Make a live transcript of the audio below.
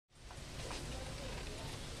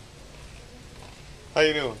How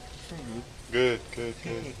you doing? Mhm. Good, good,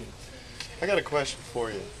 good. I got a question for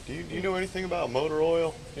you. Do you know anything about motor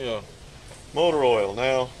oil? Yeah. Motor oil.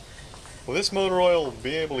 Now, will this motor oil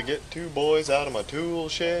be able to get two boys out of my tool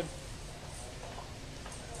shed?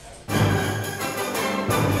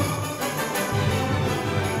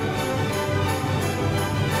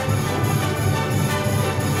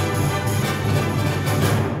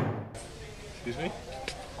 Excuse me?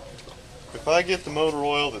 If I get the motor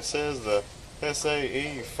oil that says the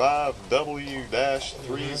SAE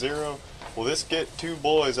 5W-30, will this get two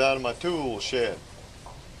boys out of my tool shed?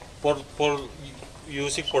 For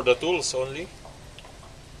using for the tools only?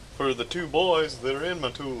 For the two boys that are in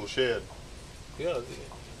my tool shed. Yeah,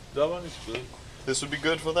 that one is good. This would be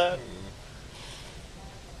good for that?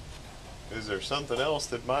 Is there something else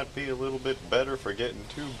that might be a little bit better for getting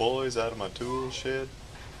two boys out of my tool shed?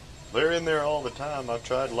 They're in there all the time. I've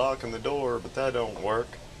tried locking the door, but that don't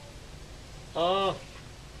work. You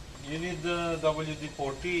need the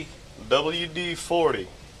WD-40. WD-40.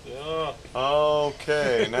 Yeah.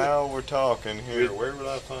 Okay, now we're talking here. Where would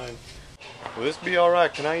I find... Will this be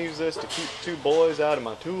alright? Can I use this to keep two boys out of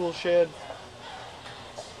my tool shed?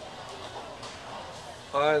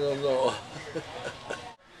 I don't know.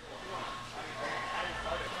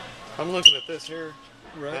 I'm looking at this here.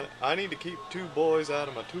 Right. I need to keep two boys out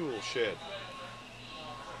of my tool shed.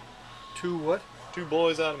 Two what? Two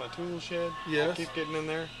boys out of my tool shed? Yes. Keep getting in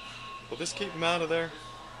there. Will this keep them out of there?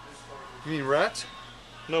 You mean rats?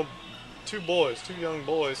 No, two boys, two young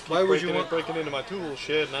boys keep breaking into my tool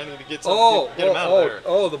shed, and I need to get them out of there.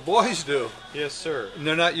 Oh, the boys do. Yes, sir. And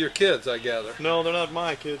they're not your kids, I gather. No, they're not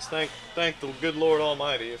my kids. Thank the good Lord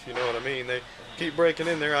Almighty, if you know what I mean. They keep breaking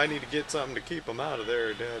in there. I need to get something to keep them out of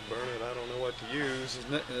there, Dad Burnett. I don't know what to use.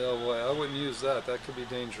 Oh boy, I wouldn't use that. That could be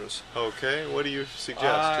dangerous. Okay, what do you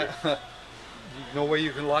suggest here? No way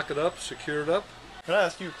you can lock it up, secure it up? Can I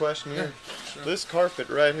ask you a question here? Yeah, sure. This carpet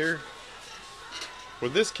right here,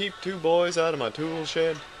 would this keep two boys out of my tool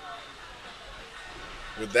shed?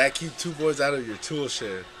 Would that keep two boys out of your tool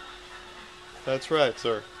shed? That's right,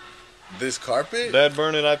 sir. This carpet? Dad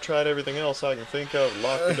Burnett, I've tried everything else I can think of.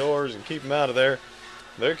 Lock the doors and keep them out of there.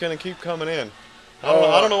 They're gonna keep coming in. I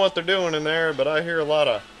don't know what they're doing in there, but I hear a lot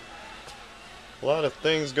of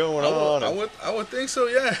things going on. I would think so,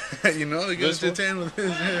 yeah. You know, they get entertained with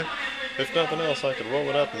this. Yeah. If nothing else, I could roll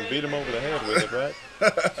it up and beat them over the head with it, right?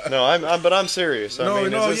 No, but I'm serious. I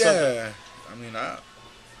mean, is this something? I mean, I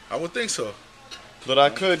would think so. But I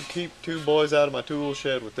could keep two boys out of my tool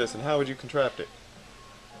shed with this, and how would you contract it?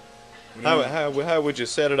 How would you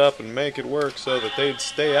set it up and make it work so that they'd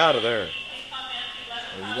stay out of there?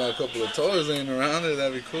 Well, you got a couple of toys laying around there.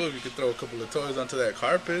 That'd be cool if you could throw a couple of toys onto that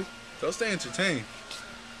carpet. They'll stay entertained.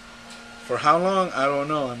 For how long? I don't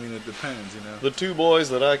know. I mean, it depends, you know. The two boys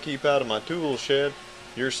that I keep out of my tool shed,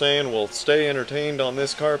 you're saying will stay entertained on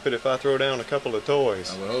this carpet if I throw down a couple of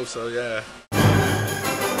toys? I would hope so, yeah.